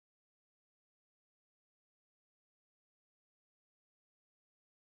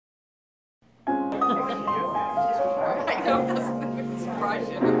I know, doesn't surprise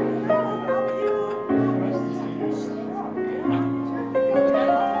you.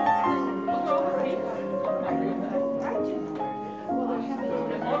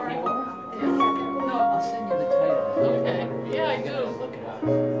 I'll send you the title. Okay. Yeah, I do. Look it up.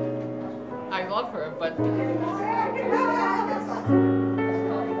 I love her, but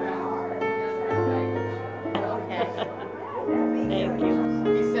Thank you.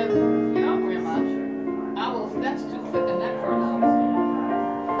 he said, you know, Grandma, owls, that's too thick a neck for an owl.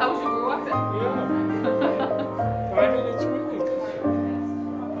 How'd you grow up in? Yeah. I mean, it's really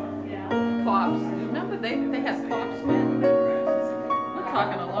Pops. Remember they had Pops, man? We're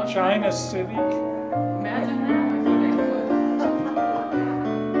talking a long time. China City. Imagine that.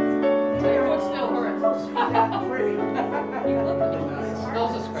 My foot still hurts.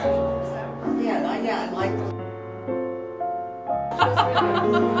 Those are scratches. Yeah, I like them.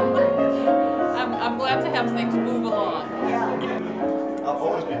 I'm glad to have things move along. I've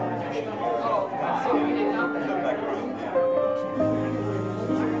always been British.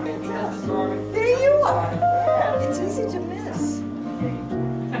 There you are. It's easy to miss.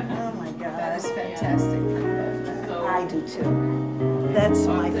 Oh my God, that's fantastic. I do too. That's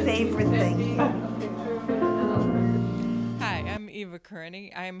my favorite thing. Hi, I'm Eva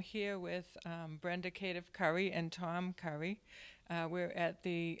Kearney. I'm here with Brenda, Kadiff Curry, and Tom Curry. We're at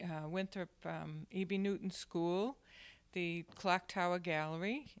the Winthrop E.B.Newton School, the Clock Tower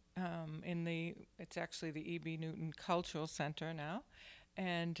Gallery. It's actually the E.B.Newton Cultural Center now.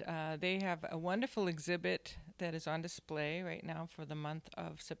 And they have a wonderful exhibit that is on display right now for the month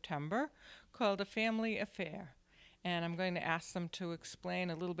of September called A Family Affair. And I'm going to ask them to explain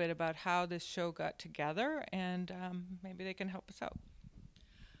a little bit about how this show got together, and maybe they can help us out.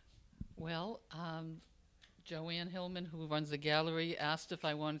 Well, Joanne Hillman, who runs the gallery, asked if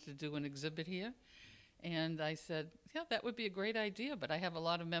I wanted to do an exhibit here. And I said, yeah, that would be a great idea, but I have a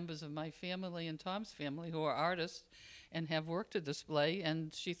lot of members of my family and Tom's family who are artists and have work to display,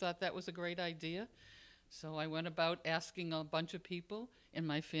 and she thought that was a great idea. So I went about asking a bunch of people in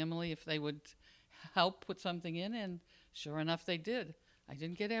my family if they would help put something in, and sure enough they did. I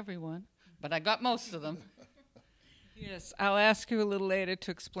didn't get everyone, but I got most of them. Yes, I'll ask you a little later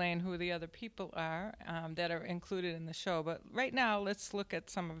to explain who the other people are that are included in the show. But right now, let's look at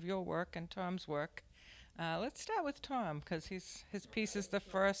some of your work and Tom's work. Let's start with Tom, because his piece is the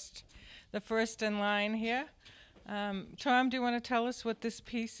first in line here. Tom, do you want to tell us what this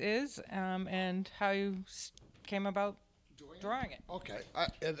piece is and how you came about drawing it? Okay,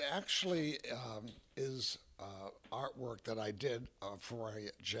 it actually is artwork that I did for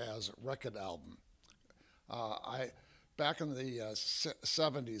a jazz record album. Back in the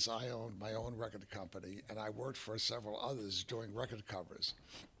 70s, I owned my own record company, and I worked for several others doing record covers.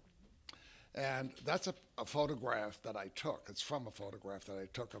 And that's a photograph that I took. It's from a photograph that I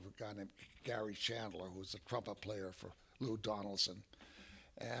took of a guy named Gary Chandler, who's a trumpet player for Lou Donaldson.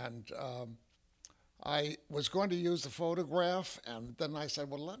 And I was going to use the photograph, and then I said,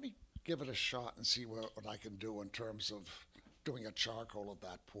 well, let me give it a shot and see what I can do in terms of doing a charcoal of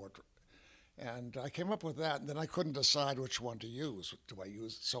that portrait. And I came up with that, and then I couldn't decide which one to use.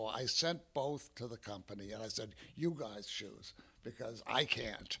 So I sent both to the company, and I said, you guys choose, because I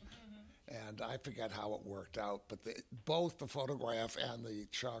can't. And I forget how it worked out, but both the photograph and the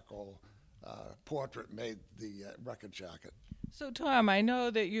charcoal portrait made the record jacket. So, Tom, I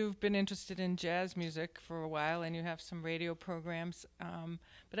know that you've been interested in jazz music for a while, and you have some radio programs,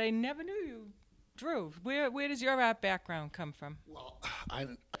 but I never knew you drew. Where does your art background come from? Well,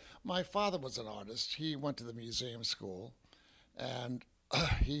 my father was an artist. He went to the museum school, and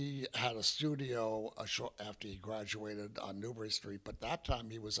he had a studio short after he graduated on Newbury Street, but that time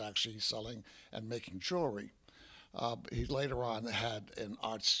he was actually selling and making jewelry. He later on had an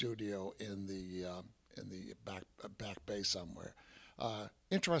art studio in the back bay somewhere.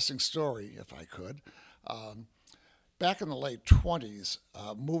 Interesting story, if I could. Back in the late 20s,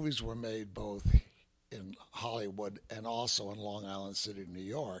 movies were made both in Hollywood and also in Long Island City, New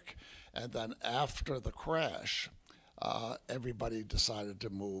York. And then after the crash, everybody decided to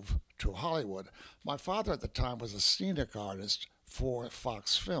move to Hollywood. My father at the time was a scenic artist for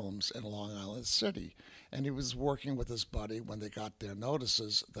Fox Films in Long Island City, and he was working with his buddy when they got their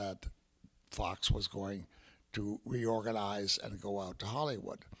notices that Fox was going to reorganize and go out to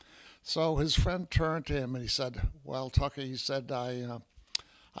Hollywood. So his friend turned to him and he said, well, Tucker, he said, I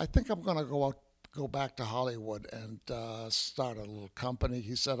think I'm going to go back to Hollywood and start a little company.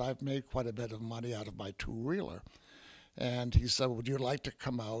 He said, I've made quite a bit of money out of my two-reeler. And he said, would you like to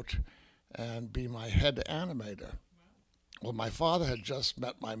come out and be my head animator? Well, my father had just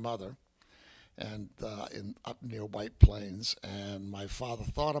met my mother, and up near White Plains. And my father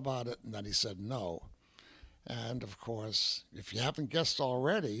thought about it, and then he said no. And of course, if you haven't guessed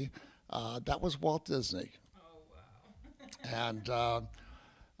already, that was Walt Disney. Oh, wow. And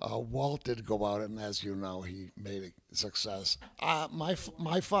Walt did go out, and as you know, he made a success.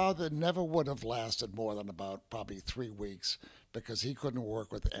 My father never would have lasted more than about probably 3 weeks because he couldn't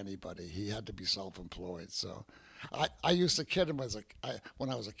work with anybody. He had to be self-employed. So I used to kid him when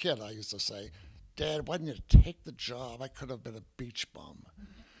I was a kid. I used to say, "Dad, why didn't you take the job? I could have been a beach bum."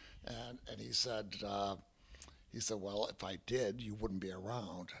 And he said, "Well, if I did, you wouldn't be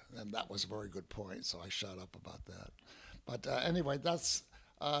around." And that was a very good point. So I shut up about that. But anyway, that's.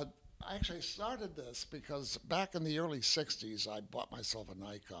 I actually started this because back in the early 60s, I bought myself a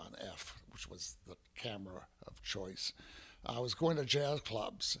Nikon F, which was the camera of choice. I was going to jazz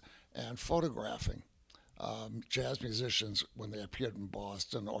clubs and photographing jazz musicians when they appeared in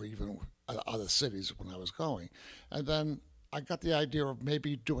Boston or even other cities when I was going. And then I got the idea of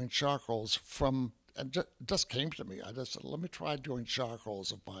maybe doing charcoals and it just came to me. I just said, let me try doing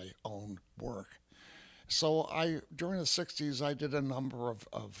charcoals of my own work. So during the 60s, I did a number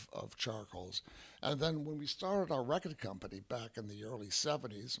of charcoals. And then when we started our record company back in the early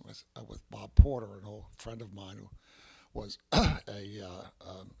 70s with Bob Porter, an old friend of mine who was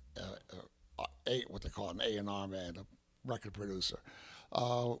what they call an A&R man, a record producer,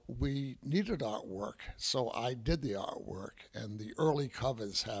 we needed artwork. So I did the artwork, and the early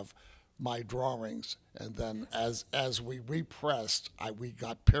covers have my drawings. And then as we repressed, we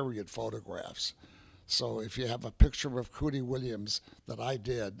got period photographs. So if you have a picture of Cootie Williams that I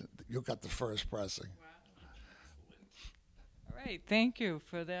did, you got the first pressing. Wow. All right, thank you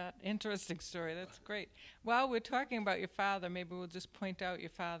for that interesting story. That's great. While we're talking about your father, maybe we'll just point out your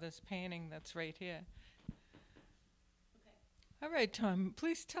father's painting that's right here. Okay. All right, Tom,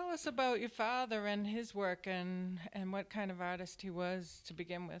 please tell us about your father and his work and what kind of artist he was to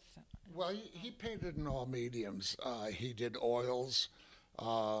begin with. Well, he painted in all mediums. He did oils.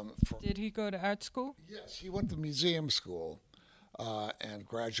 Did he go to art school? Yes, he went to museum school and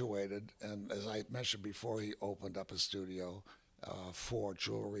graduated. And as I mentioned before, he opened up a studio for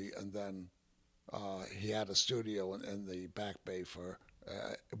jewelry, and then he had a studio in the Back Bay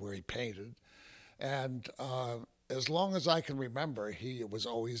where he painted. And as long as I can remember, he was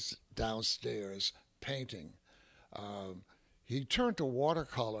always downstairs painting. He turned to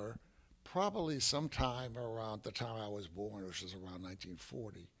watercolor probably sometime around the time I was born, which was around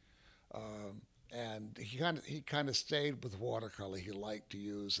 1940. And he kind of stayed with watercolor. He liked to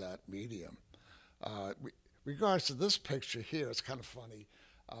use that medium. Regards to this picture here, it's kind of funny.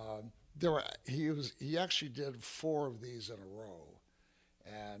 He actually did 4 of these in a row,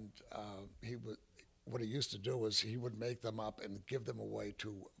 and what he used to do was he would make them up and give them away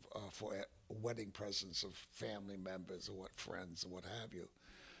for wedding presents of family members or friends or what have you.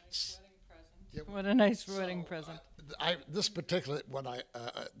 Yeah, what a nice wedding present. This particular one,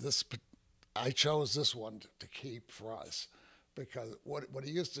 I chose this one to keep for us because what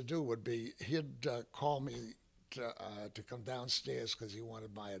he used to do would be he'd call me to come downstairs because he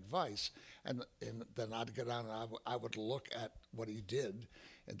wanted my advice, and then I'd go down and I would look at what he did,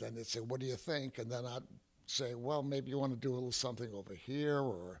 and then they'd say, "What do you think?" And then I'd say, "Well, maybe you want to do a little something over here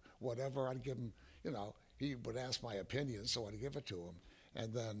or whatever." I'd give him, he would ask my opinion, so I'd give it to him,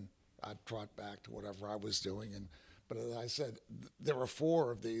 and then I'd trot back to whatever I was doing. But as I said, there were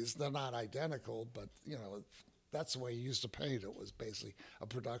 4 of these. They're not identical, but that's the way he used to paint. It was basically a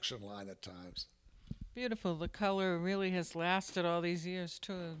production line at times. Beautiful. The color really has lasted all these years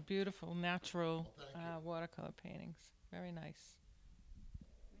too. Beautiful, natural watercolor paintings. Very nice.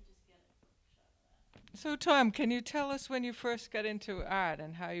 So, Tom, can you tell us when you first got into art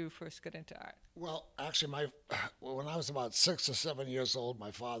and how you first got into art? Well, actually, when I was about 6 or 7 years old,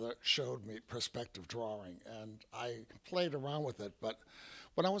 my father showed me perspective drawing, and I played around with it. But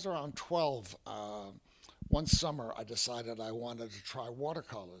when I was around 12, one summer, I decided I wanted to try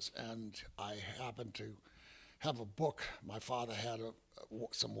watercolors, and I happened to have a book. My father had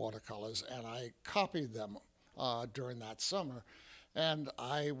some watercolors, and I copied them during that summer. And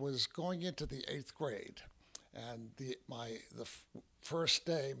I was going into the 8th grade, and the first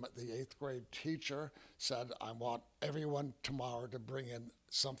day, the 8th grade teacher said, "I want everyone tomorrow to bring in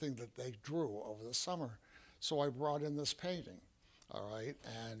something that they drew over the summer." So I brought in this painting, all right?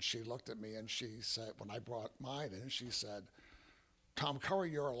 And she looked at me and she said, when I brought mine in, she said, "Tom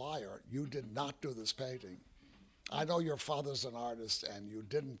Curry, you're a liar. You did not do this painting. I know your father's an artist and you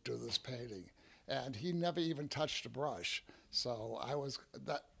didn't do this painting." And he never even touched a brush. So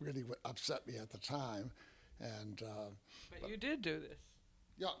that really upset me at the time. And But you did do this.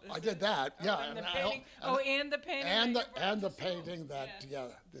 Yeah, I did that. Yeah, And the I- painting. And the painting. and that the you brought and to the school. painting that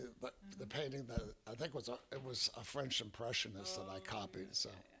Yes. the painting that I think was it was a French impressionist that I copied.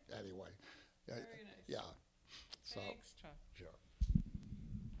 So anyway, yeah, Very nice. yeah. So Thanks, Tom. sure.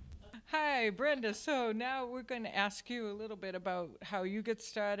 Hi, Brenda. So now we're going to ask you a little bit about how you get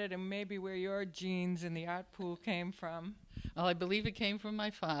started and maybe where your genes in the art pool came from. Well, I believe it came from my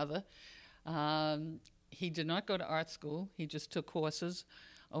father. He did not go to art school. He just took courses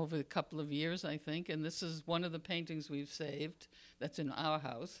over a couple of years, I think. And this is one of the paintings we've saved that's in our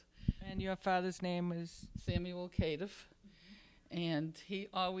house. And your father's name was? Samuel Kadiff. And he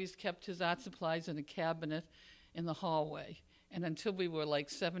always kept his art supplies in a cabinet in the hallway. And until we were like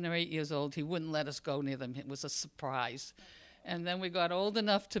 7 or 8 years old, he wouldn't let us go near them. It was a surprise. And then we got old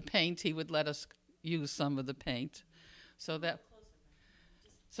enough to paint, he would let us use some of the paint. So that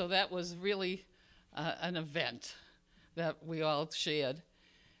was really an event that we all shared.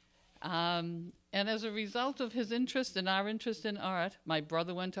 And as a result of his interest and our interest in art, my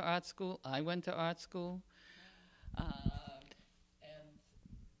brother went to art school, I went to art school. And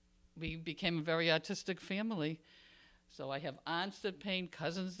we became a very artistic family. So I have aunts that paint,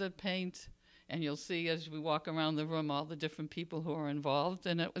 cousins that paint, and you'll see as we walk around the room all the different people who are involved.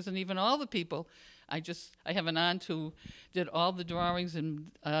 And it wasn't even all the people. I have an aunt who did all the drawings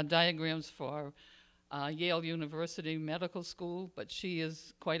and diagrams for Yale University Medical School, but she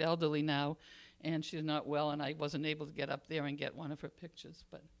is quite elderly now, and she's not well, and I wasn't able to get up there and get one of her pictures.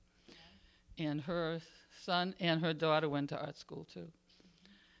 And her son and her daughter went to art school too,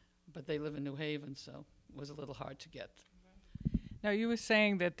 but they live in New Haven, so it was a little hard to get. Now, you were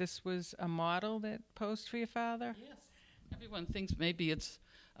saying that this was a model that posed for your father? Yes. Everyone thinks maybe it's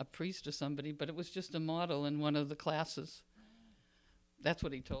a priest or somebody, but it was just a model in one of the classes. That's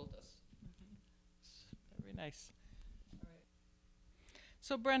what he told us. Very nice. All right.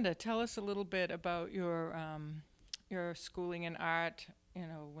 So, Brenda, tell us a little bit about your schooling in art, you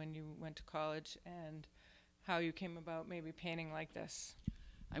know, when you went to college, and how you came about maybe painting like this.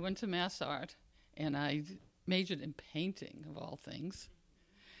 I went to Mass Art, and I majored in painting, of all things.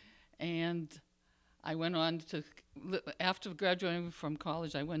 And I went on to, after graduating from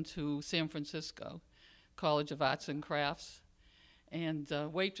college, I went to San Francisco College of Arts and Crafts, and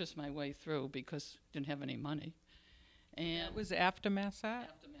waitressed my way through because I didn't have any money. And That was after Mass Art?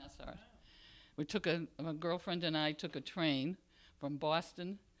 after Mass Art. We took my girlfriend and I took a train from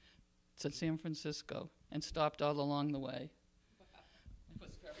Boston to San Francisco and stopped all along the way. It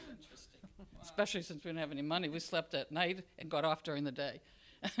was very interesting, especially since we didn't have any money. We slept at night and got off during the day.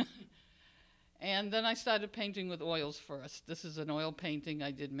 And then I started painting with oils first. This is an oil painting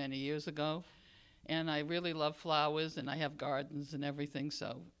I did many years ago. And I really love flowers, and I have gardens and everything,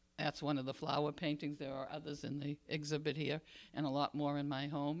 so that's one of the flower paintings. There are others in the exhibit here, and a lot more in my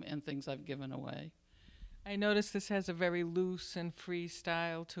home, and things I've given away. I noticed this has a very loose and free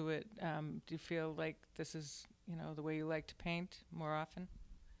style to it. Do you feel like this is, you know, the way you like to paint more often?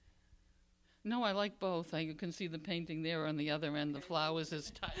 No, I like both. You can see the painting there on the other end. The flowers is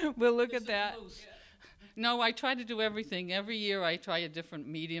tight. We'll look This at that. is loose. No, I try to do everything. Every year I try a different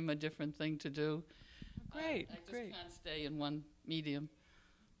medium, a different thing to do. Great, I just great. can't stay in one medium.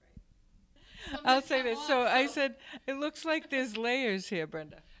 I'll say this. So I said, it looks like there's layers here,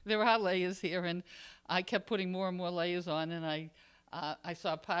 Brenda. There are layers here, and I kept putting more and more layers on, and I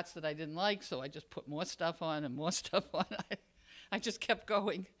saw parts that I didn't like, so I just put more stuff on and more stuff on. I just kept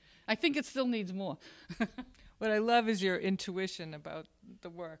going. I think it still needs more. What I love is your intuition about the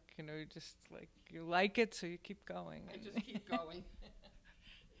work. You know, you just like, you like it, so you keep going. I just keep going.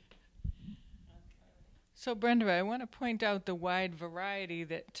 So, Brenda, I want to point out the wide variety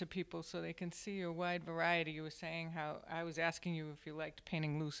that to people so they can see your wide variety. You were saying how I was asking you if you liked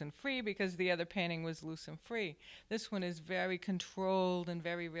painting loose and free because the other painting was loose and free. This one is very controlled and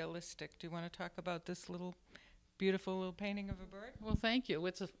very realistic. Do you want to talk about this little beautiful little painting of a bird? Well, thank you.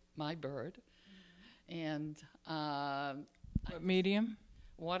 It's my bird. And What medium?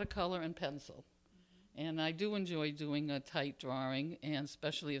 watercolor and pencil. And I do enjoy doing a tight drawing, and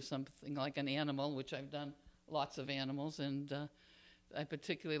especially of something like an animal, which I've done lots of animals, and I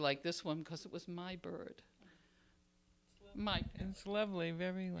particularly like this one because it was my bird. My pet. It's lovely,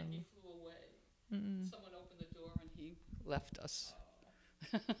 very And lovely. he flew away. Someone opened the door and he left us.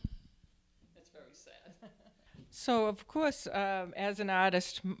 It's very sad. So, of course, as an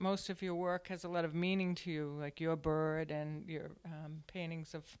artist, most of your work has a lot of meaning to you, like your bird and your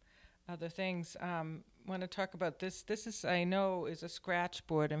paintings of other things. Want to talk about this? This is, I know, is a scratch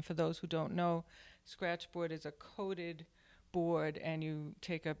board, and for those who don't know, scratch board is a coated board, and you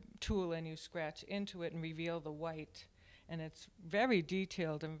take a tool and you scratch into it and reveal the white. and it's very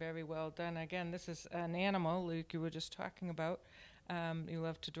detailed and very well done. Again, this is an animal like you were just talking about. You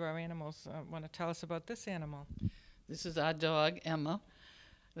love to draw animals. Want to tell us about this animal? This is our dog, Emma,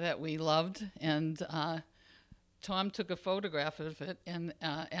 that we loved, and Tom took a photograph of it, and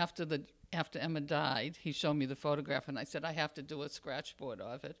after Emma died, he showed me the photograph, and I said, I have to do a scratch board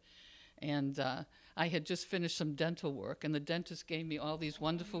of it. And I had just finished some dental work, and the dentist gave me all these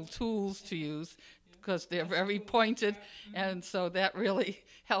wonderful tools to use because they're very pointed, and so that really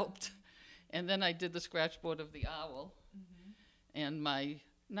helped. And then I did the scratch board of the owl, and my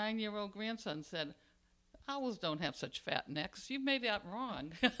 9-year-old grandson said, owls don't have such fat necks. You made that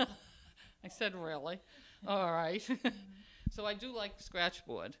wrong. I said, really? All right. So I do like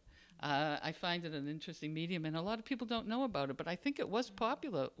scratchboard. I find it an interesting medium, and a lot of people don't know about it, but I think it was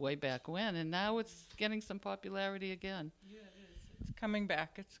popular way back when, and now it's getting some popularity again. Yeah, it is. It's coming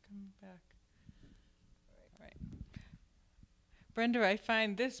back. It's coming back. Right. Brenda, I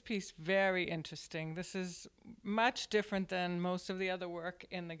find this piece very interesting. This is much different than most of the other work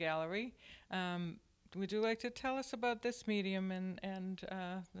in the gallery. Would you like to tell us about this medium and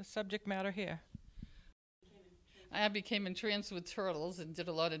the subject matter here? I became entranced with turtles and did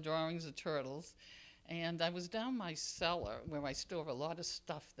a lot of drawings of turtles. And I was down my cellar where I store a lot of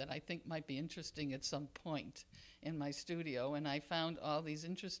stuff that I think might be interesting at some point in my studio. And I found all these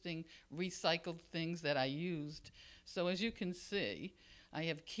interesting recycled things that I used. So as you can see, I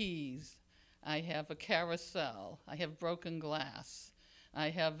have keys, I have a carousel, I have broken glass, I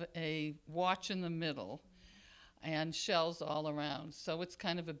have a watch in the middle, and shells all around. So it's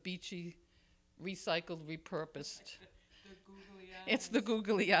kind of a beachy, recycled, repurposed. The googly eyes. It's the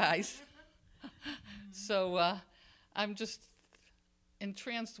googly eyes. So I'm just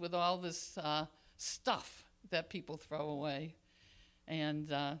entranced with all this stuff that people throw away.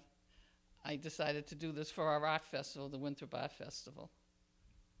 And I decided to do this for our art festival, the Winthrop Art Festival.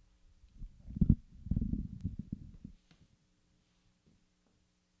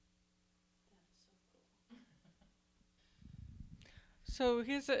 So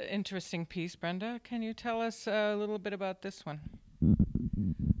here's an interesting piece, Brenda. Can you tell us a little bit about this one?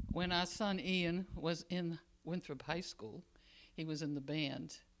 When our son Ian was in Winthrop High School, he was in the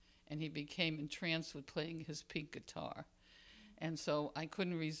band, and he became entranced with playing his pink guitar. And so I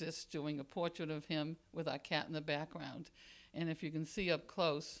couldn't resist doing a portrait of him with our cat in the background. And if you can see up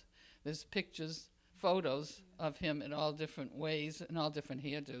close, there's pictures, photos of him in all different ways and all different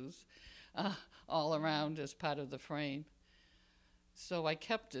hairdos, all around as part of the frame. So I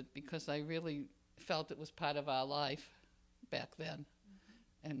kept it because I really felt it was part of our life back then.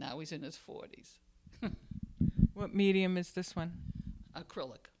 And now he's in his 40s. What medium is this one?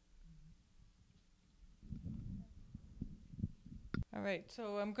 Acrylic. All right,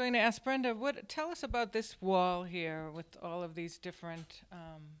 so I'm going to ask Brenda, tell us about this wall here with all of these different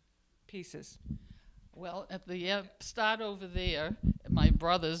pieces. Well, at the start over there, my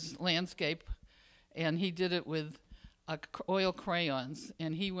brother's landscape, and he did it with oil crayons,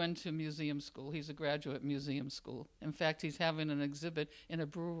 and he went to museum school. He's a graduate museum school. In fact, he's having an exhibit in a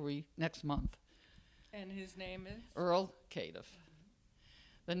brewery next month. And his name is? Earl Kadiff.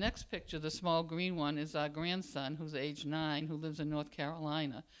 The next picture, the small green one, is our grandson, who's age 9, who lives in North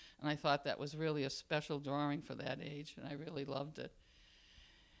Carolina. And I thought that was really a special drawing for that age, and I really loved it.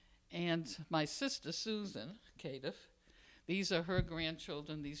 And my sister, Susan Kadiff, these are her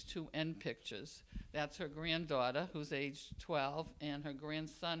grandchildren, these two end pictures. That's her granddaughter, who's age 12, and her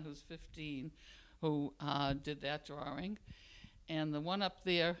grandson, who's 15, who did that drawing. And the one up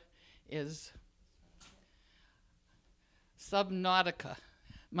there is Subnautica.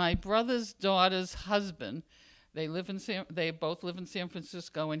 My brother's daughter's husband, they both live in San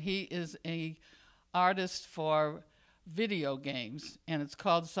Francisco, and he is an artist for video games, and it's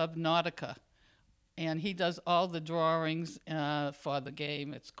called Subnautica. And he does all the drawings for the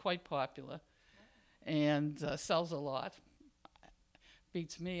game. It's quite popular and sells a lot.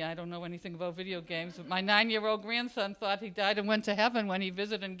 Beats me. I don't know anything about video games, but my 9-year-old grandson thought he died and went to heaven when he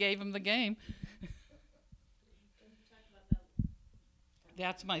visited and gave him the game.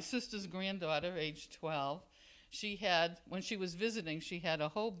 That's my sister's granddaughter, age 12. She had, when she was visiting, she had a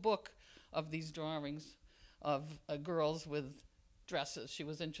whole book of these drawings of girls with dresses. She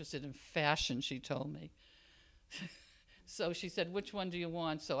was interested in fashion, she told me. So she said, which one do you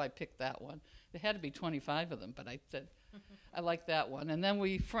want? So I picked that one. There had to be 25 of them, but I said, I like that one. And then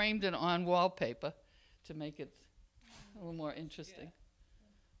we framed it on wallpaper to make it a little more interesting.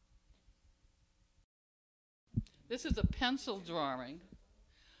 Yeah. This is a pencil drawing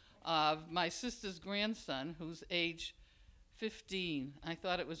of my sister's grandson, who's age 15. I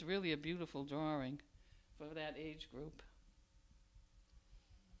thought it was really a beautiful drawing for that age group.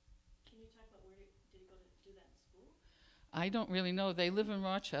 I don't really know. They live in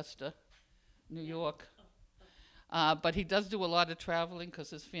Rochester, New York. But he does do a lot of traveling because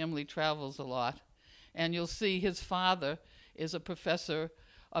his family travels a lot. And you'll see his father is a professor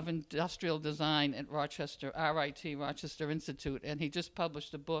of industrial design at Rochester, RIT, Rochester Institute, and he just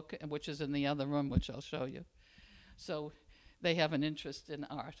published a book, which is in the other room, which I'll show you. So they have an interest in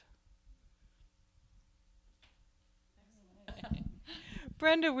art.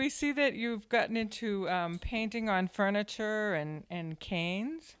 Brenda, we see that you've gotten into painting on furniture and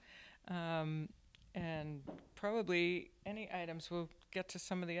canes, and probably any items. We'll get to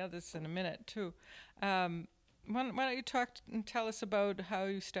some of the others in a minute, too. Why don't you talk and tell us about how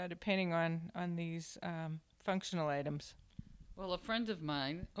you started painting on these functional items? Well, a friend of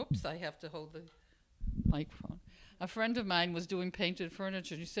mine, oops, I have to hold the microphone. A friend of mine was doing painted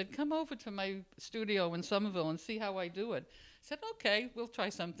furniture. She said, come over to my studio in Somerville and see how I do it. I said, okay, we'll try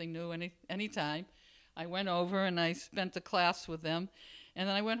something new anytime. I went over and I spent a class with them. And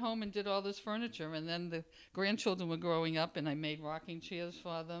then I went home and did all this furniture. And then the grandchildren were growing up, and I made rocking chairs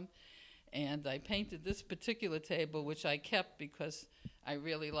for them. And I painted this particular table, which I kept because I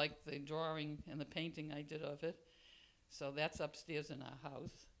really liked the drawing and the painting I did of it. So that's upstairs in our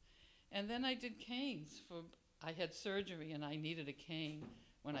house. And then I did canes. I had surgery and I needed a cane.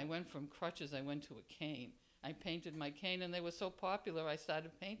 When I went from crutches, I went to a cane. I painted my cane, and they were so popular, I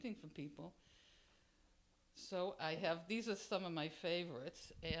started painting for people. So these are some of my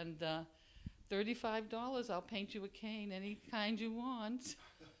favorites. And $35, I'll paint you a cane any kind you want.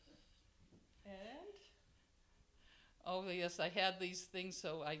 And? Oh, yes, I had these things,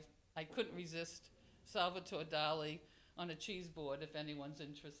 so I couldn't resist Salvatore Dali on a cheese board, if anyone's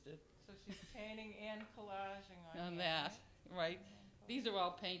interested. So she's painting and collaging On that, right? These are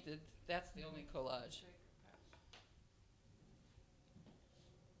all painted. That's the only collage.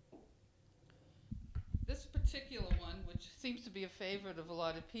 This particular one, which seems to be a favorite of a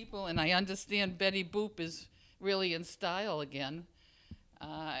lot of people, and I understand Betty Boop is really in style again.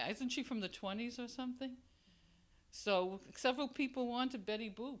 Isn't she from the 20s or something? So several people wanted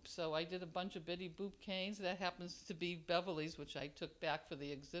Betty Boop, so I did a bunch of Betty Boop canes. That happens to be Beverly's, which I took back for the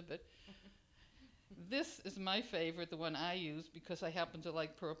exhibit. This is my favorite, the one I use, because I happen to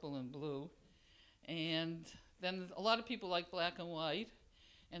like purple and blue. And then a lot of people like black and white.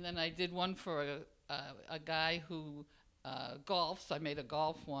 And then I did one for a guy who golfs. I made a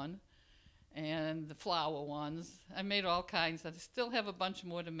golf one. And the flower ones. I made all kinds. I still have a bunch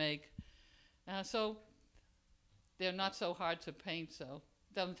more to make. So they're not so hard to paint, so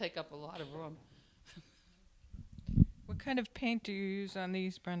it doesn't take up a lot of room. What kind of paint do you use on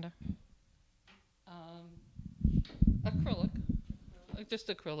these, Brenda? Acrylic. Just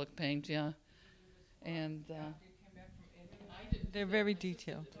acrylic paint, yeah. And they're very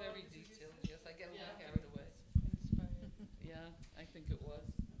detailed. Very detailed, yes. I get a little carried away. Yeah, I think it was.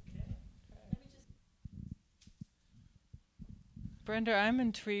 Brenda, I'm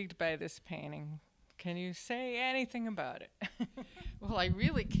intrigued by this painting. Can you say anything about it? Well, I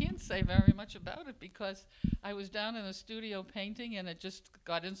really can't say very much about it because I was down in the studio painting and it just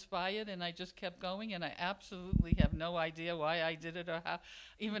got inspired and I just kept going, and I absolutely have no idea why I did it or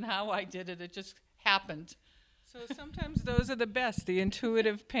how I did it. It just happened. So sometimes those are the best, the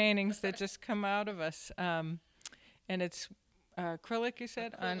intuitive paintings that just come out of us. And it's acrylic, you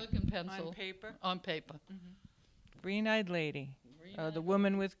said? Acrylic and pencil. On paper? On paper. Mm-hmm. Green-eyed lady. Green-eyed The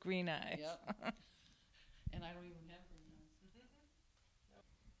woman with green eyes. Yep. And I don't even have green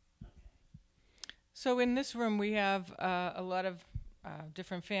eyes. So in this room we have a lot of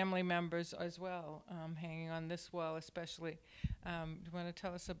different family members as well, hanging on this wall especially. Do you want to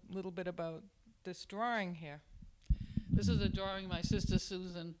tell us a little bit about this drawing here? This is a drawing my sister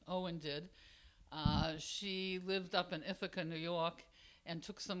Susan Owen did. She lived up in Ithaca, New York, and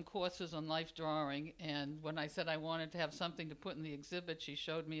took some courses on life drawing. And when I said I wanted to have something to put in the exhibit, she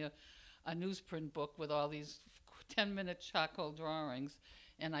showed me a newsprint book with all these 10-minute charcoal drawings,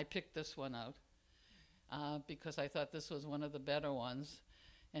 and I picked this one out because I thought this was one of the better ones.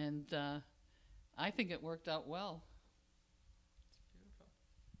 And I think it worked out well.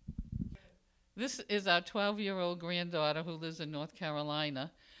 This is our 12-year-old granddaughter who lives in North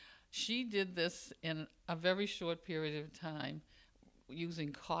Carolina. She did this in a very short period of time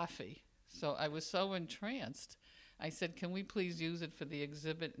using coffee. So I was so entranced. I said, can we please use it for the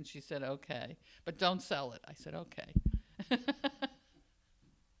exhibit? And she said, okay. But don't sell it. I said, okay. How did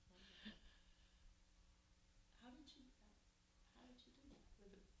you do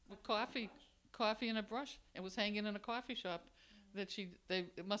that? With coffee and a brush. It was hanging in a coffee shop. That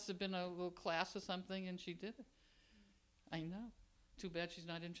it must have been a little class or something, and she did it. I know. Too bad she's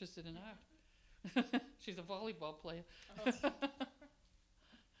not interested in art. She's a volleyball player.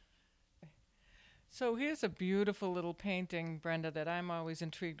 So here's a beautiful little painting, Brenda, that I'm always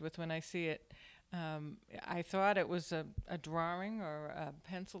intrigued with when I see it. I thought it was a drawing or a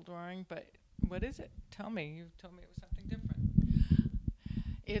pencil drawing, but what is it? Tell me. You told me it was something different.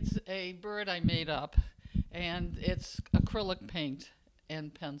 It's a bird I made up, and it's acrylic paint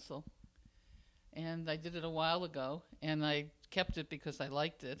and pencil. And I did it a while ago, and I kept it because I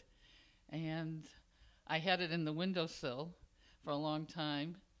liked it. And I had it in the windowsill for a long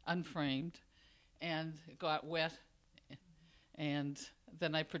time, unframed, and it got wet. And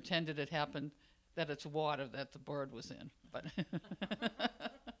then I pretended it happened, that it's water that the bird was in. But,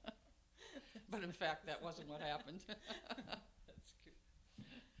 but in fact, that wasn't what happened. That's cute.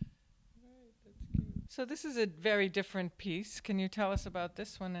 Right, that's cute. So this is a very different piece. Can you tell us about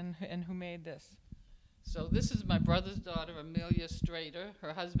this one and who made this? So this is my brother's daughter, Amelia Strader.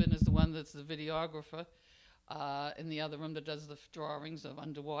 Her husband is the one that's the videographer in the other room that does the drawings of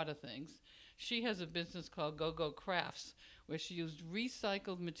underwater things. She has a business called Go-Go Crafts, where she used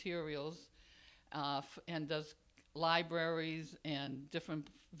recycled materials and does libraries and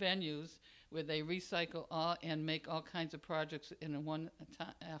different venues where they recycle and make all kinds of projects in one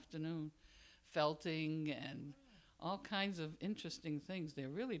afternoon. Felting and all kinds of interesting things. They're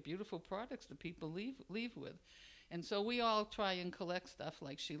really beautiful products that people leave with. And so we all try and collect stuff.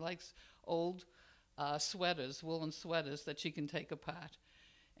 Like she likes old sweaters, woolen sweaters that she can take apart.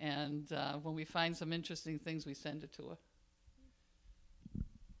 And when we find some interesting things, we send it to her.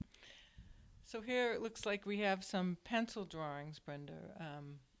 So here it looks like we have some pencil drawings, Brenda.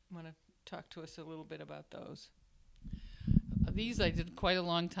 Want to talk to us a little bit about those? These I did quite a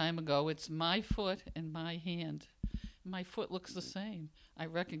long time ago. It's my foot and my hand. My foot looks the same. I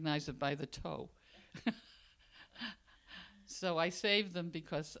recognize it by the toe. So I saved them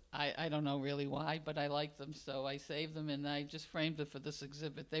because I don't know really why, but I like them. So I saved them, and I just framed them for this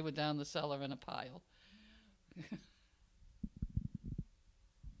exhibit. They were down the cellar in a pile.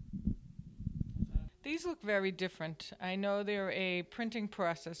 These look very different. I know they're a printing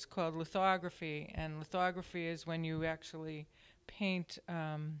process called lithography, and lithography is when you actually paint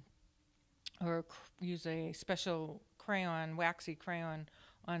or use a special crayon, waxy crayon,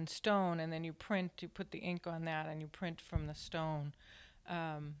 on stone, and then you print, you put the ink on that, and you print from the stone.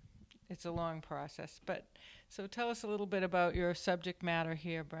 It's a long process. But so tell us a little bit about your subject matter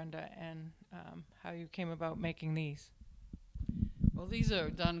here, Brenda, and how you came about making these. Well, these are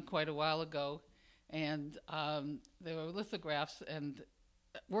done quite a while ago, and they were lithographs, and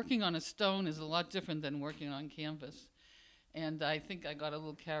working on a stone is a lot different than working on canvas. And I think I got a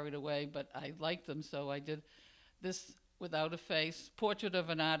little carried away, but I liked them, so I did this Without a Face, Portrait of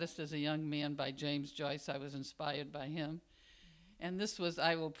an Artist as a Young Man by James Joyce. I was inspired by him. And this was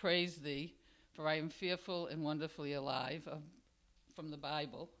I Will Praise Thee, for I am fearful and wonderfully alive, from the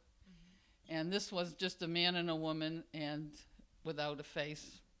Bible. And this was just a man and a woman and without a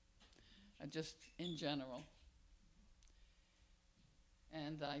face, just in general.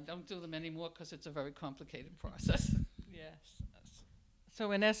 And I don't do them anymore because it's a very complicated process. Yes.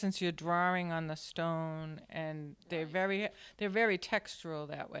 So in essence, you're drawing on the stone, and they're very textural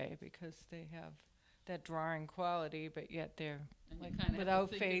that way because they have that drawing quality, but yet they're And you like kind of without have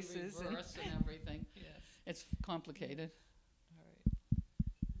to think in faces and- reverse and everything. Yes. It's complicated. All right.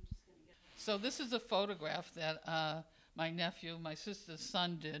 So this is a photograph that my nephew, my sister's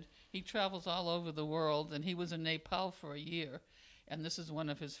son, did. He travels all over the world, and he was in Nepal for a year. And this is one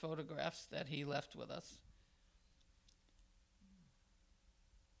of his photographs that he left with us.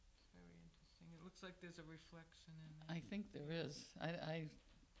 Very interesting. It looks like there's a reflection in I think there is.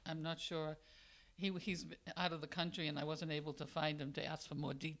 I'm not sure. He's out of the country, and I wasn't able to find him to ask for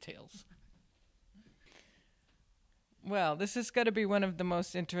more details. Well, this has got to be one of the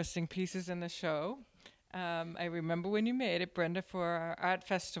most interesting pieces in the show. I remember when you made it, Brenda, for our art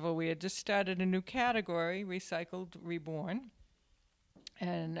festival. We had just started a new category, Recycled Reborn.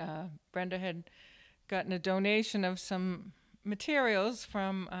 And Brenda had gotten a donation of some materials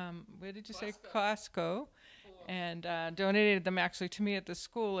from, where did you say? Costco. And donated them actually to me at the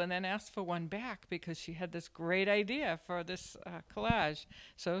school, and then asked for one back because she had this great idea for this collage.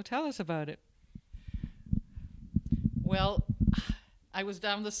 So tell us about it. Well, I was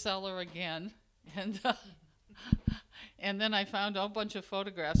down the cellar again, and then I found a bunch of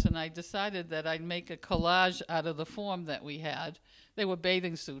photographs, and I decided that I'd make a collage out of the form that we had. They were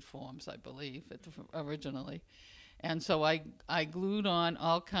bathing suit forms, I believe, originally. And so I glued on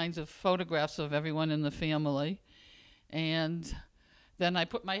all kinds of photographs of everyone in the family, and then I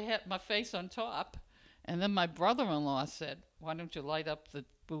put my face on top, and then my brother-in-law said, "Why don't you light up the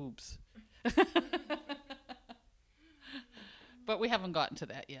boobs?" But we haven't gotten to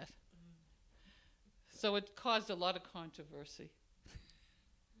that yet. So it caused a lot of controversy.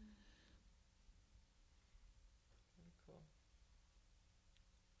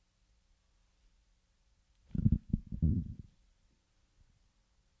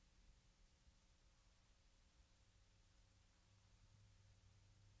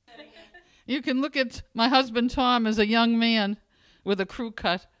 You can look at my husband Tom as a young man with a crew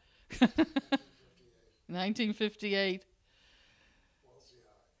cut. 1958.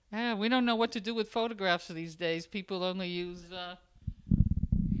 Yeah, we don't know what to do with photographs these days. People only use.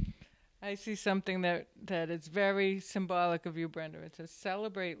 I see something that is very symbolic of you, Brenda. It says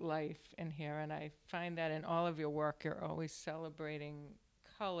celebrate life in here, and I find that in all of your work, you're always celebrating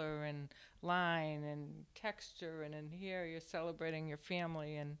color and line and texture, and in here you're celebrating your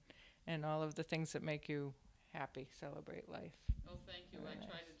family and all of the things that make you happy. Celebrate life. Oh, thank you. Very I try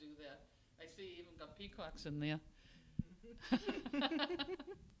nice. to do that. I see even got peacocks in there.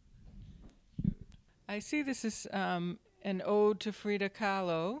 I see this is an ode to Frida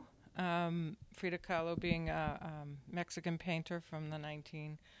Kahlo. Frida Kahlo being a Mexican painter from the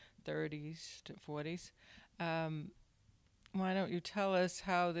 1930s to 40s. Why don't you tell us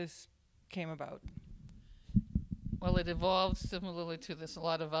how this came about? Well, it evolved similarly to this, a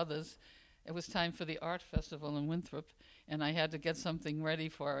lot of others. It was time for the art festival in Winthrop, and I had to get something ready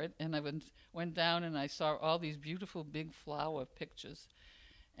for it. And I went down and I saw all these beautiful big flower pictures.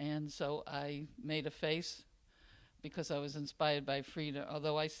 And so I made a face because I was inspired by Frida,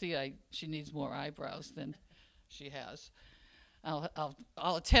 although I see she needs more eyebrows than she has. I'll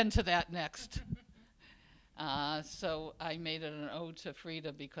attend to that next. So I made it an ode to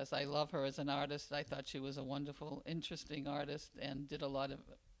Frida because I love her as an artist. I thought she was a wonderful, interesting artist and did a lot of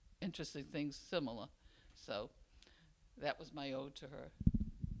interesting things similar. So that was my ode to her.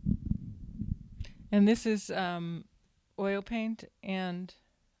 And this is oil paint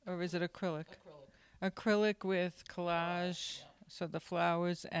or is it acrylic? Acrylic with collage. Yeah. So the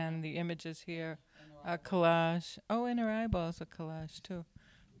flowers and the images here are collage. Oh, and her eyeballs are collage too.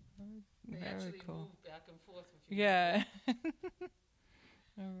 They Very actually cool. move back and forth. If you Yeah.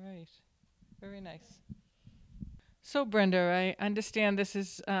 All right. Very nice. So, Brenda, I understand this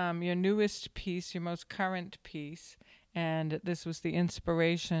is your newest piece, your most current piece, and this was the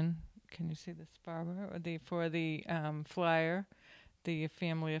inspiration. Can you see this, Barbara? For the flyer, the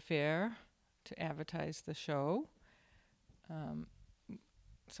family affair, to advertise the show.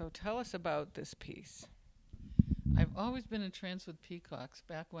 So tell us about this piece. I've always been entranced with peacocks.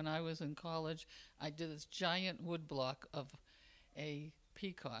 Back when I was in college, I did this giant wood block of a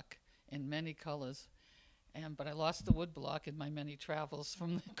peacock in many colors. But I lost the wood block in my many travels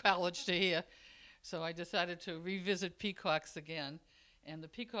from college to here. So I decided to revisit peacocks again. And the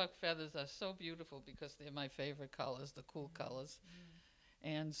peacock feathers are so beautiful because they're my favorite colors, the cool colors.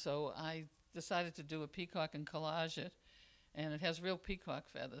 And so I decided to do a peacock and collage it. And it has real peacock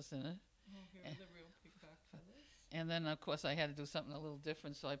feathers in it. Here are the real peacock feathers. And then, of course, I had to do something a little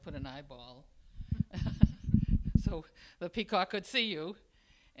different, so I put an eyeball. So the peacock could see you.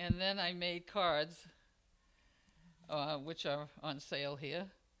 And then I made cards, which are on sale here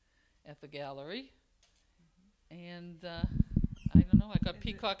at the gallery. And I don't know, I got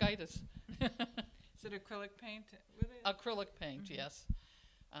peacockitis. Is it acrylic paint with it? Acrylic paint, yes.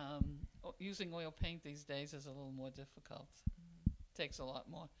 Using oil paint these days is a little more difficult. Takes a lot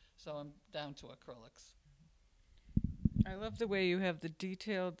more. So I'm down to acrylics. I love the way you have the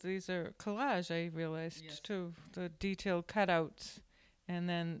detailed, these are collage, I realized Yes. too, the detailed cutouts, and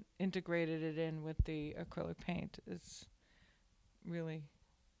then integrated it in with the acrylic paint. It's really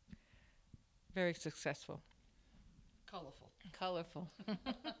very successful. Colorful. Colorful. I'm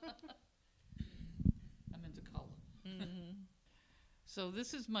into color. So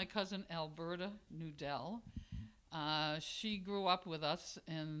this is my cousin Alberta Nudell. She grew up with us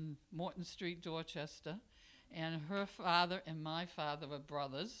in Morton Street, Dorchester, and her father and my father were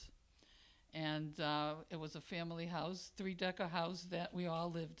brothers. And it was a family house, 3-decker house that we all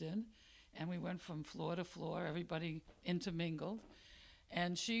lived in. And we went from floor to floor, everybody intermingled.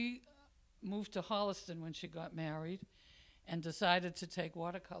 And she moved to Holliston when she got married and decided to take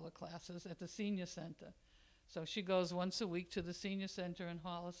watercolor classes at the senior center. So she goes once a week to the senior center in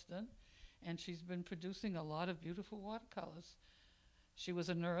Holliston, and she's been producing a lot of beautiful watercolors. She was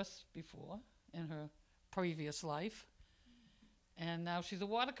a nurse before in her previous life, and now she's a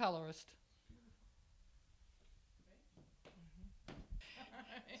watercolorist.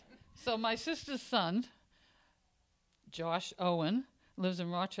 So my sister's son, Josh Owen, lives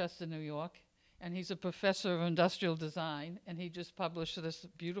in Rochester, New York, And he's a professor of industrial design, and he just published this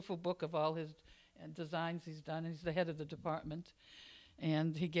beautiful book of all his designs he's done. He's the head of the department.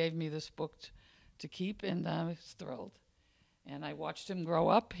 And he gave me this book to keep, and I was thrilled. And I watched him grow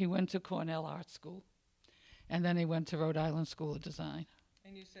up. He went to Cornell Art School, and then he went to Rhode Island School of Design.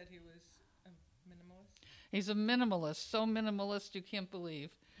 And you said he was a minimalist? He's a minimalist, so minimalist you can't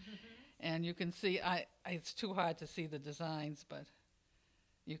believe. And you can see, it's too hard to see the designs, but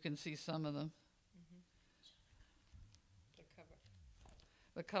you can see some of them. The cover.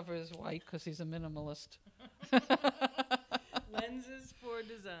 The cover is white because he's a minimalist. Lenses for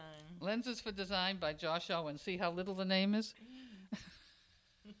Design. Lenses for Design by Josh Owen. See how little the name is?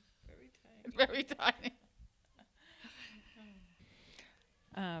 Very tiny. Very tiny.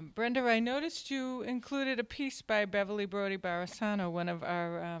 Brenda, I noticed you included a piece by Beverly Brody Barasano, one of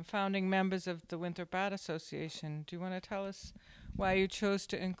our founding members of the Winthrop Art Association. Do you want to tell us why you chose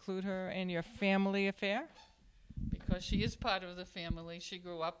to include her in your family affair? Because she is part of the family. She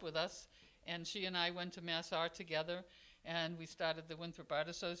grew up with us, and she and I went to Mass Art together, and we started the Winthrop Art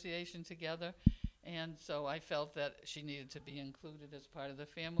Association together. And so I felt that she needed to be included as part of the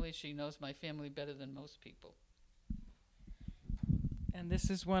family. She knows my family better than most people. And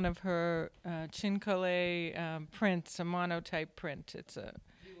this is one of her Chincolle prints, a monotype print. It's a,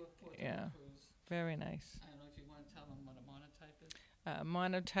 yeah, very nice. I don't know if you want to tell them what a monotype is.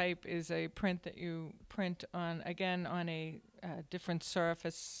 Monotype is a print that you print on, again, on a different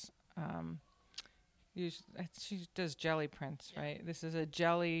surface. She does jelly prints, right? This is a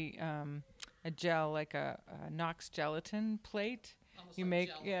jelly, a gel, like a Knox gelatin plate. Almost You like make,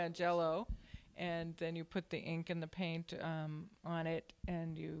 Jell-O. yeah, Jell-O. And then you put the ink and the paint on it,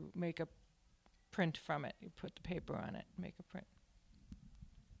 and you make a print from it. You put the paper on it, make a print.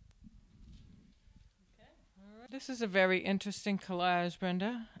 This is a very interesting collage,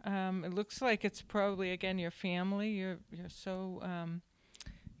 Brenda. It looks like it's probably, again, your family. You're so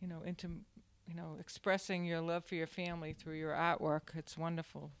into expressing your love for your family through your artwork. It's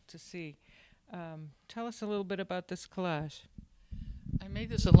wonderful to see. Tell us a little bit about this collage. I made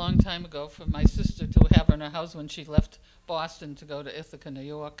this a long time ago for my sister to have in her house when she left Boston to go to Ithaca, New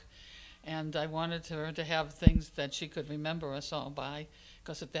York. And I wanted her to have things that she could remember us all by,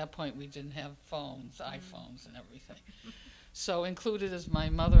 because at that point we didn't have phones, iPhones and everything. So included is my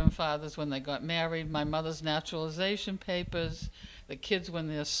mother and father's when they got married, my mother's naturalization papers, the kids when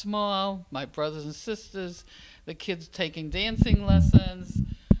they're small, my brothers and sisters, the kids taking dancing lessons,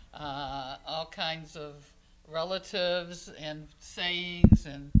 all kinds of relatives and sayings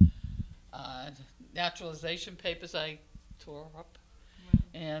and naturalization papers I tore up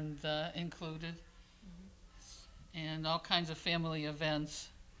and included, and all kinds of family events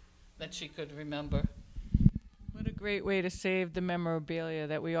that she could remember. What a great way to save the memorabilia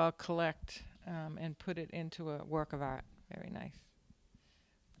that we all collect and put it into a work of art. Very nice.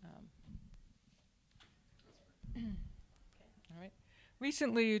 All right.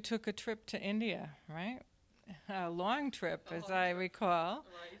 Recently you took a trip to India, right? A long trip, as I recall.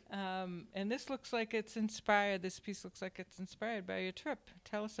 Right. And this looks like it's inspired, this piece looks like it's inspired by your trip.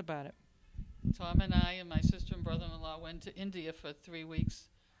 Tell us about it. Tom and I and my sister and brother-in-law went to India for 3 weeks.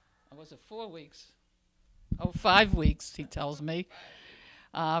 Or was it 4 weeks? Oh, 5 weeks, he tells me.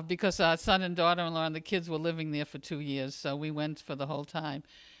 Because our son and daughter-in-law and the kids were living there for 2 years, so we went for the whole time.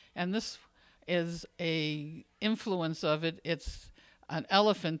 And this is a influence of it. It's an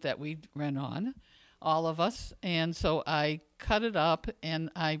elephant that we ran on, all of us, and so I cut it up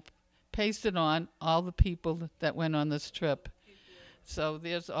and I pasted on all the people that went on this trip. So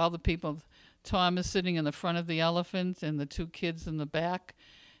there's all the people. Tom is sitting in the front of the elephant and the 2 kids in the back,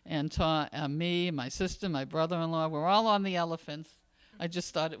 and me, my sister, my brother-in-law, we're all on the elephants. I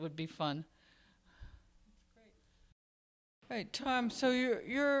just thought it would be fun. Right, Tom, so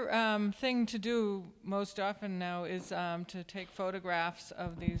your thing to do most often now is to take photographs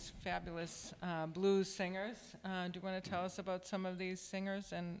of these fabulous blues singers. Do you want to tell us about some of these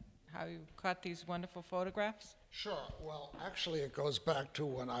singers and how you caught these wonderful photographs? Sure. Well, actually, it goes back to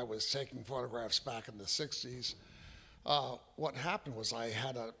when I was taking photographs back in the 60s. What happened was I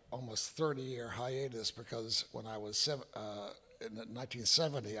had an almost 30-year hiatus because when I was in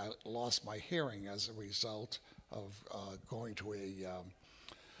 1970, I lost my hearing as a result of going to a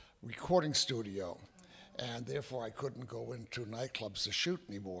recording studio, and therefore I couldn't go into nightclubs to shoot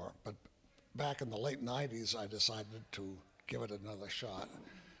anymore. But back in the late 90s, I decided to give it another shot.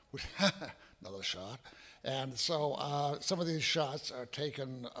 Another shot. And so some of these shots are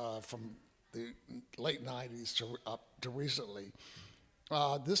taken from the late 90s to up to recently.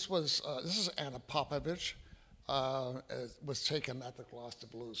 This is Anna Popovich. it was taken at the Gloucester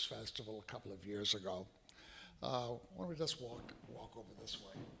Blues Festival a couple of years ago. Why don't we just walk over this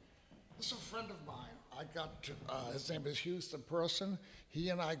way? This is a friend of mine. I got to, his name is Houston Person. He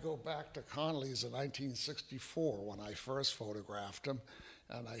and I go back to Conley's in 1964 when I first photographed him,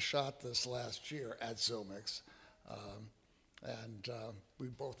 and I shot this last year at Zoomix. We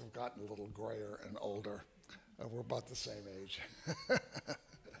both have gotten a little grayer and older. We're about the same age.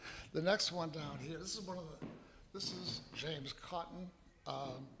 The next one down here, this is James Cotton. I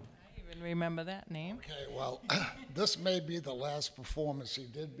even remember that name. Okay, well, this may be the last performance he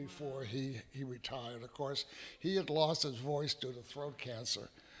did before he retired. Of course, he had lost his voice due to throat cancer,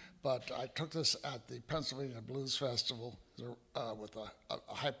 but I took this at the Pennsylvania Blues Festival with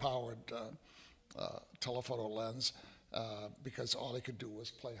a high-powered telephoto lens because all he could do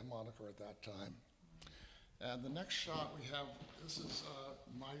was play harmonica at that time. And the next shot we have, this is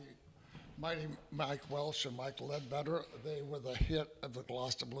Mighty Mike Welsh and Mike Ledbetter. They were the hit of the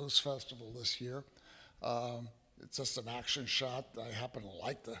Gloucester Blues Festival this year. It's just an action shot. I happen to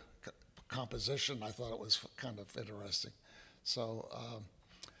like the composition. I thought it was kind of interesting. So,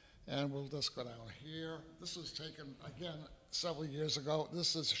 and we'll just go down here. This was taken, again, several years ago.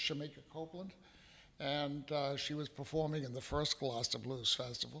 This is Shamika Copeland, and she was performing in the first Gloucester Blues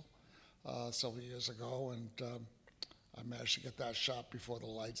Festival several years ago, and I managed to get that shot before the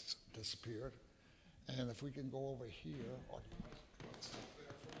lights disappeared. And if we can go over here,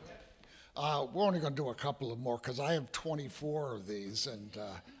 we're only going to do a couple of more because I have 24 of these, and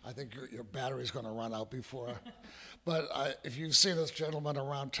I think your battery's going to run out before. But if you've seen this gentleman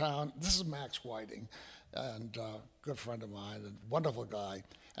around town, this is Max Whiting, and good friend of mine, and wonderful guy,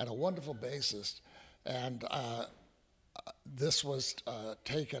 and a wonderful bassist. And this was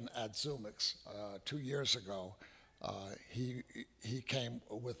taken at Zoomix 2 years ago. He came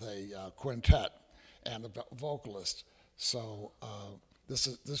with a quintet and a vocalist. So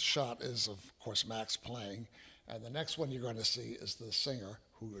this shot is, of course, Max playing. And the next one you're going to see is the singer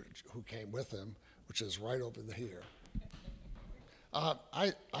who came with him, which is right over here.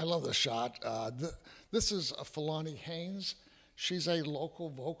 I love the shot. This is Filani Haynes. She's a local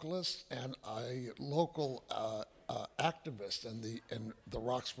vocalist and a local activist in the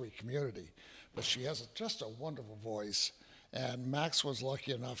Roxbury community. But she has just a wonderful voice, and Max was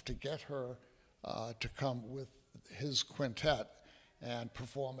lucky enough to get her to come with his quintet and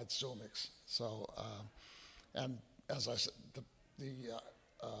perform at Zoomix. So, and as I said, the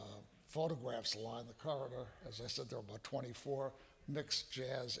photographs line the corridor. As I said, there are about 24 mixed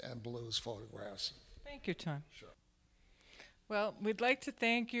jazz and blues photographs. Thank you, Tom. Sure. Well, we'd like to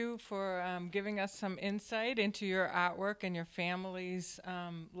thank you for giving us some insight into your artwork and your family's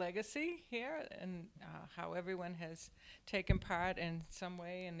legacy here, and how everyone has taken part in some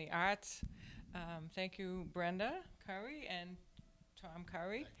way in the arts. Thank you, Brenda Curry and Tom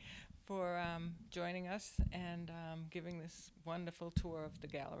Curry, for joining us and giving this wonderful tour of the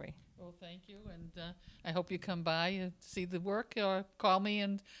gallery. Well, thank you, and I hope you come by and see the work, or call me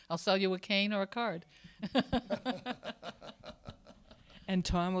and I'll sell you a cane or a card. And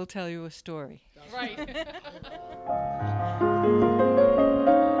Tom will tell you a story. Right.